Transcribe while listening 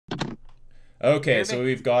Okay, so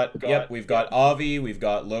we've got Avi, we've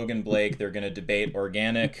got Logan Blake. They're going to debate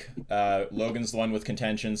organic. Logan's the one with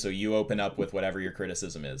contention, so you open up with whatever your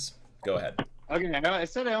criticism is. Go ahead. Okay, I know I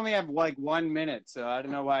said I only have like 1 minute, so I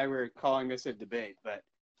don't know why we're calling this a debate, but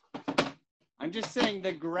I'm just saying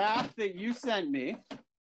the graph that you sent me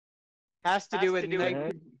has to do with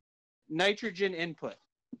nitrogen input,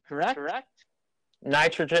 correct?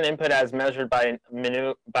 Nitrogen input as measured by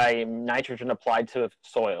nitrogen applied to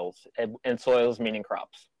soils, and soils meaning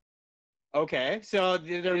crops. Okay, so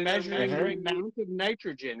they're measuring the amount of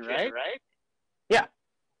nitrogen, right? Yeah.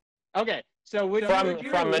 Okay, so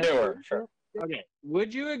from manure, sure. Okay,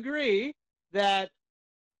 would you agree that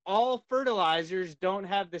all fertilizers don't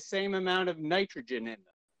have the same amount of nitrogen in them?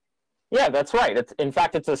 Yeah, that's right. In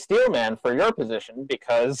fact, it's a steel man for your position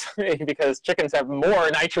because chickens have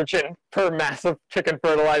more nitrogen per mass of chicken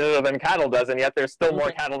fertilizer than cattle does, and yet there's still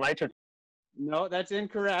more cattle nitrogen. No, that's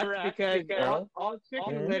incorrect because all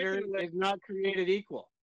chicken litter is not created equal.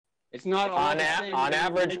 It's not all the same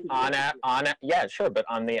average. Yeah, sure, but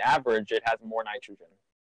on the average, it has more nitrogen.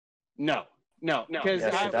 No, because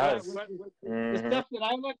yes, it does. The stuff that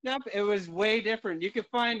I looked up, it was way different. You could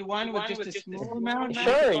find one with just a small amount.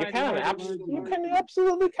 Sure, you can. You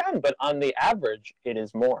absolutely can, but on the average, it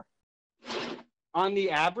is more. On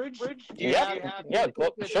the average? Sure, yeah,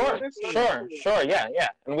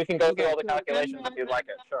 and we can go through all the calculations if you'd like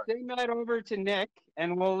it. Sure. Send that over to Nick,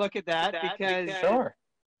 and we'll look at that because sure.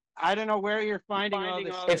 I don't know where you're finding all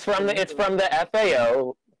this. It's from the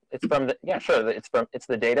FAO. It's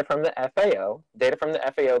the data from the FAO. Data from the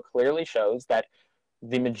FAO clearly shows that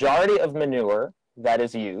the majority of manure that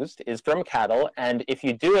is used is from cattle, and if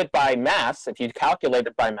you do it by mass, if you calculate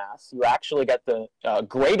it by mass, you actually get the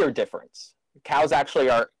greater difference. Cows actually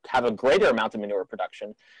have a greater amount of manure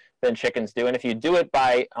production than chickens do, and if you do it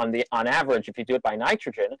on average, if you do it by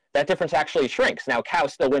nitrogen, that difference actually shrinks. Now,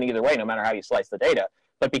 cows still win either way, no matter how you slice the data,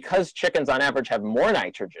 but because chickens on average have more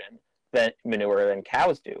nitrogen than manure than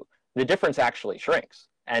cows do, the difference actually shrinks,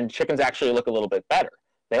 and chickens actually look a little bit better.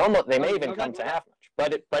 They may even come to half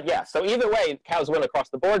much, but yeah. So either way, cows win across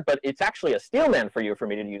the board. But it's actually a steel man for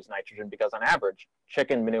me to use nitrogen because on average,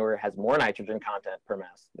 chicken manure has more nitrogen content per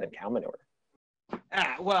mass than cow manure.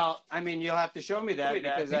 Well, I mean, you'll have to show me that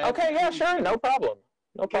because okay, yeah, sure, no problem.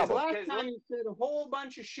 No problem. Last time you said a whole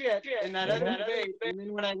bunch of shit in that other debate, and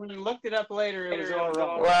then when I looked it up later, it was all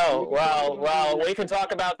wrong. Well, we can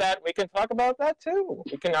talk about that. We can talk about that too.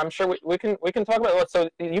 I'm sure we can talk about it. So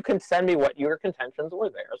you can send me what your contentions were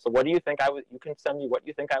there. So what do you think you can send me what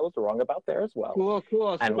you think I was wrong about there as well.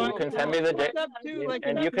 Cool. And you can send me the data.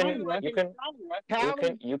 And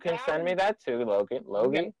you can send me that too,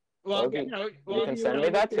 Logan. Well, you can send me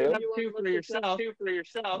that too. For yourself.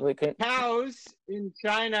 Cows in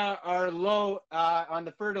China are low on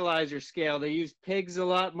the fertilizer scale. They use pigs a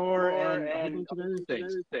lot more and a bunch of other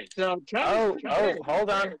things. So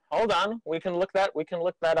hold on. We can look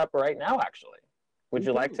that up right now. Actually, would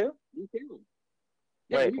you like to? You can.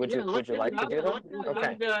 Wait, would you like to do that?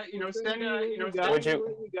 Okay. Send me. Would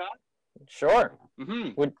you? Sure.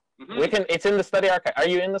 We can. It's in the study archive. Are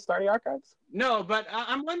you in the study archives? No, but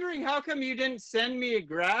I'm wondering how come you didn't send me a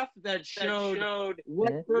graph that showed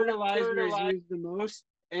what fertilizers used the most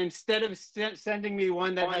instead of sending me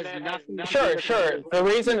one that has nothing. Sure. The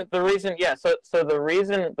reason. Yeah. So the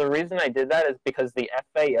reason I did that is because the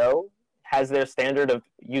FAO has their standard of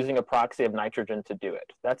using a proxy of nitrogen to do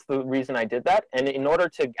it. That's the reason I did that. And in order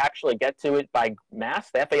to actually get to it by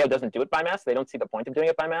mass, the FAO doesn't do it by mass. They don't see the point of doing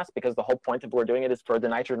it by mass because the whole point of we're doing it is for the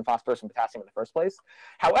nitrogen, phosphorus, and potassium in the first place.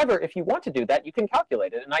 However, if you want to do that, you can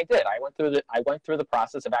calculate it. And I did. I went through the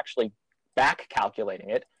process of actually back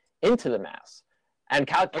calculating it into the mass and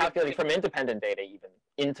calculating from independent data even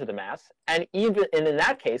into the mass. And even in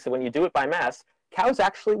that case, when you do it by mass, cows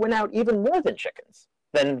actually win out even more than chickens.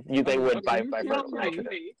 Than they would by nitrogen.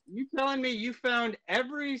 You telling me you found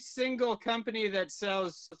every single company that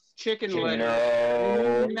sells chicken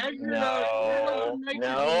litter? No.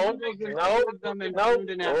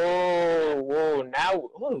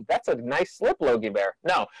 That's a nice slip, Logie Bear.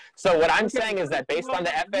 No. So what I'm saying is that based on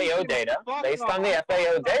the FAO data,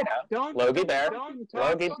 Logie Bear,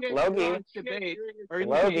 Logie,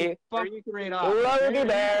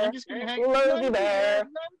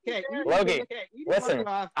 listen,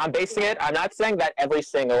 I'm basing it. I'm not saying that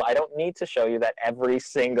I don't need to show you that every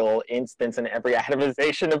single instance and every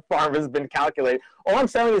atomization of farm has been calculated. All I'm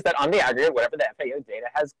saying is that on the aggregate, whatever the FAO data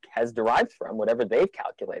has derived from, whatever they've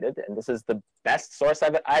calculated, and this is the best source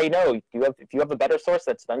of it. I know if you have a better source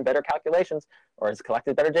that's done better calculations or has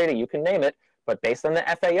collected better data, you can name it. But based on the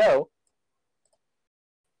FAO,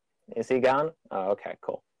 is he gone? Oh, okay,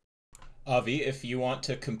 cool. Avi, if you want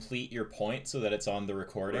to complete your point so that it's on the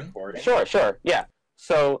recording. Sure, yeah.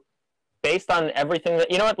 So based on everything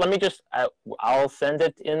that, you know what, let me just, I'll send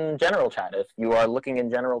it in general chat if you are looking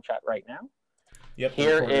in general chat right now. Yep,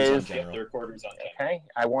 Here is, the recorder's on general. Okay,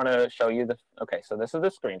 I want to show you the, okay, so this is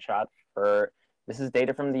the screenshot for, this is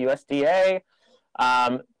data from the USDA.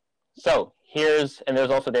 So here's, and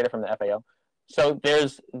there's also data from the FAO. So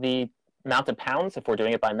there's the amount of pounds, if we're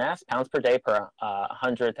doing it by mass, pounds per day per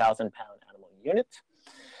 100,000 pound animal unit.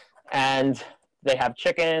 And they have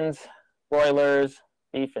chickens, broilers,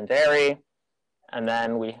 beef and dairy. And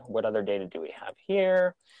then what other data do we have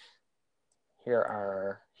here?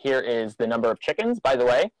 Here is the number of chickens, by the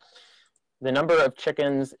way. The number of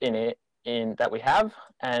chickens that we have,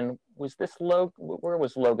 and was this where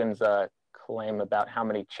was Logan's claim about how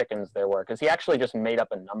many chickens there were? Because he actually just made up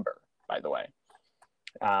a number, by the way.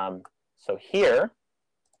 So here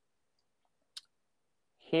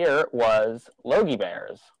was Logie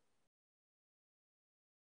Bears.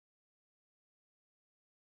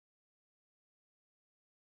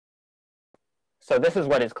 So this is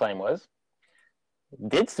what his claim was.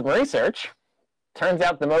 Did some research. Turns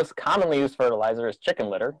out the most commonly used fertilizer is chicken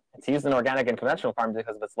litter. It's used in organic and conventional farms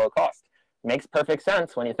because of its low cost. Makes perfect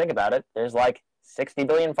sense when you think about it. There's like 60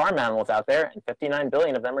 billion farm animals out there, and 59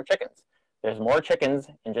 billion of them are chickens. There's more chickens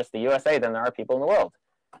in just the USA than there are people in the world.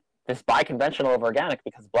 This buy conventional over organic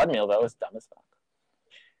because blood meal, though, is dumb as fuck.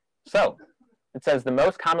 So it says the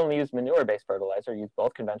most commonly used manure-based fertilizer used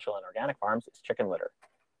both conventional and organic farms is chicken litter.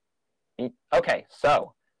 Okay,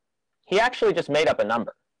 so he actually just made up a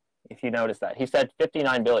number. If you notice that, he said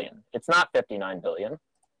 59 billion. It's not 59 billion.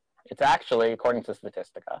 It's actually, according to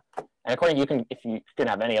Statistica, and according, if you can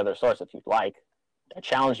have any other source if you'd like, I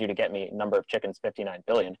challenge you to get me number of chickens 59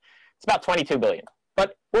 billion. It's about 22 billion.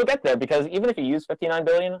 But we'll get there because even if you use 59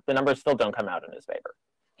 billion, the numbers still don't come out in his favor.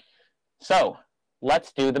 So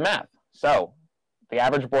let's do the math. So the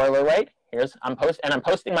average broiler weight, I'm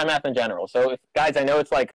posting my math in general. So guys, I know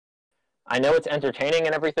it's entertaining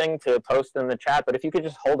and everything to post in the chat, but if you could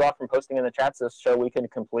just hold off from posting in the chat so we can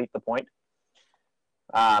complete the point.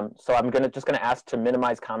 So I'm just gonna ask to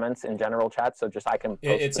minimize comments in general chat, so just I can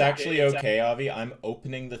post. It's actually okay, Avi. I'm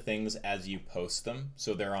opening the things as you post them,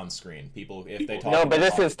 so they're on screen. People, if they talk. No, but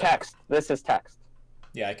this is text. This is text.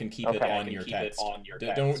 Yeah, I can keep it on your text.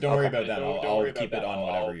 Don't worry about that. I'll keep it on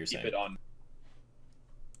whatever you're saying.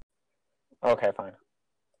 Okay, fine.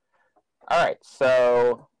 All right,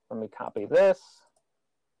 so let me copy this.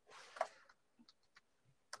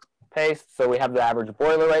 Paste. So we have the average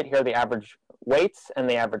broiler weight here, the average weights, and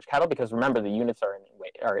the average cattle. Because remember, the units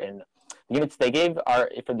the units they gave are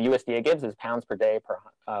for the USDA gives is pounds per day per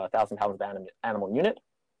 1,000 pounds of animal unit.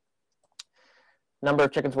 Number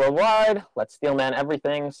of chickens worldwide. Let's steelman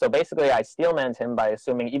everything. So basically, I steelmanned him by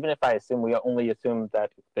assuming, even if we only assume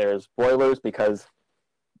that there's broilers because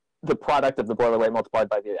the product of the broiler weight multiplied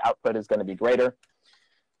by the output is going to be greater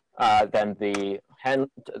than the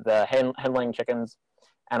hen-laying chickens.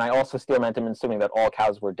 And I also steelmanned him assuming that all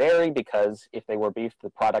cows were dairy because if they were beef, the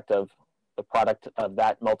product of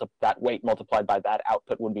that weight multiplied by that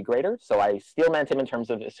output would be greater. So I steelmanned him in terms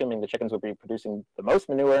of assuming the chickens would be producing the most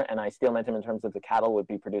manure, and I steelmanned him in terms of the cattle would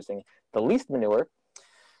be producing the least manure.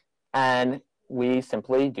 And we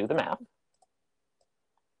simply do the math.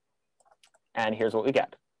 And here's what we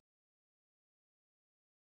get.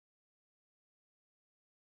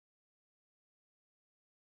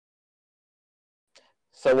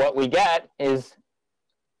 So what we get is,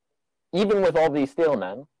 even with all these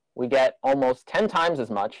steelmen, we get almost 10 times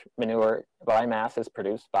as much manure by mass is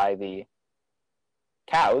produced by the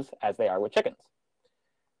cows as they are with chickens.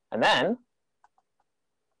 And then,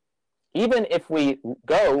 even if we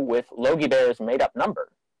go with Logie Bear's made-up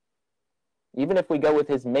number, even if we go with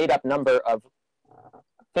his made-up number of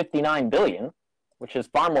 59 billion, which is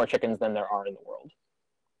far more chickens than there are in the world,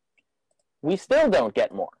 we still don't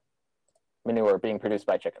get more manure being produced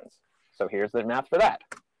by chickens. So here's the math for that.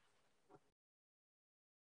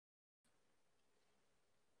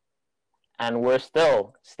 And we're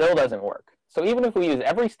still doesn't work. So even if we use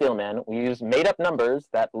every steelman, we use made-up numbers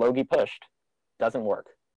that Logie pushed, doesn't work.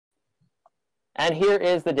 And here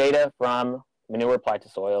is the data from manure applied to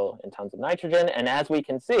soil in tons of nitrogen. And as we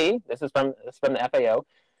can see, this is from the FAO,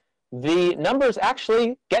 the numbers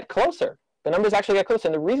actually get closer. The numbers actually get closer.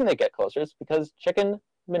 And the reason they get closer is because chicken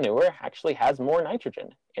manure actually has more nitrogen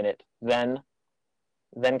in it than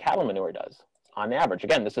cattle manure does on average.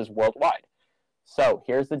 Again, this is worldwide. So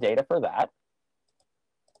here's the data for that.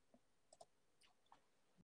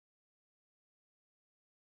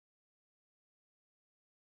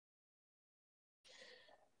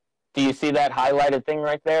 Do you see that highlighted thing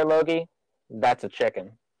right there, Logie? That's a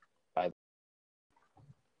chicken.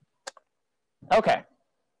 Okay.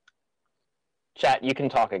 Chat, you can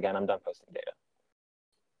talk again. I'm done posting data.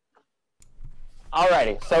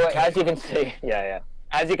 Alrighty. So Okay. as you can see,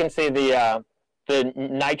 as you can see, the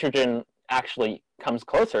nitrogen actually comes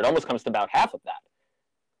closer. It almost comes to about half of that.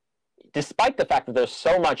 Despite the fact that there's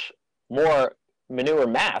so much more manure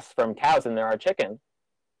mass from cows than there are chicken,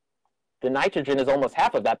 the nitrogen is almost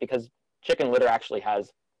half of that because chicken litter actually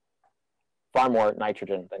has far more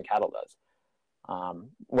nitrogen than cattle does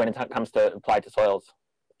when it comes to applied to soils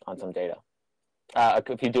on some data.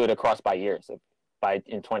 If you do it across by years,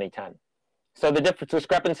 in 2010. So the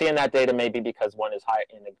discrepancy in that data may be because one is high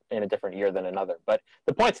in a different year than another. But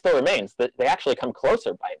the point still remains that they actually come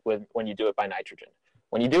closer when you do it by nitrogen.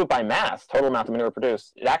 When you do it by mass, total amount of manure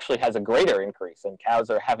produced, it actually has a greater increase, and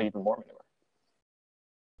cows have even more manure.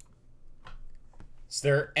 Is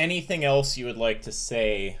there anything else you would like to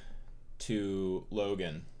say to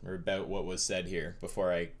Logan or about what was said here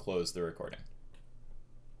before I close the recording?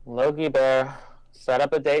 Logie Bear, set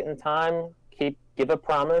up a date and time, give a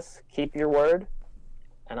promise, keep your word,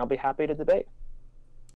 and I'll be happy to debate.